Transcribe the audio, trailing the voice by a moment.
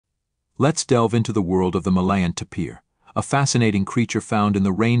Let's delve into the world of the Malayan tapir, a fascinating creature found in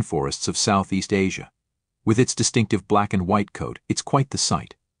the rainforests of Southeast Asia. With its distinctive black and white coat, it's quite the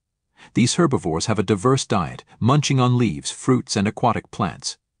sight. These herbivores have a diverse diet, munching on leaves, fruits, and aquatic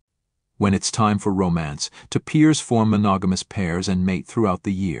plants. When it's time for romance, tapirs form monogamous pairs and mate throughout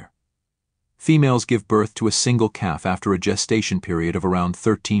the year. Females give birth to a single calf after a gestation period of around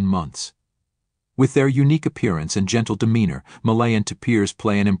 13 months. With their unique appearance and gentle demeanor, Malayan tapirs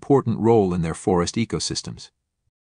play an important role in their forest ecosystems.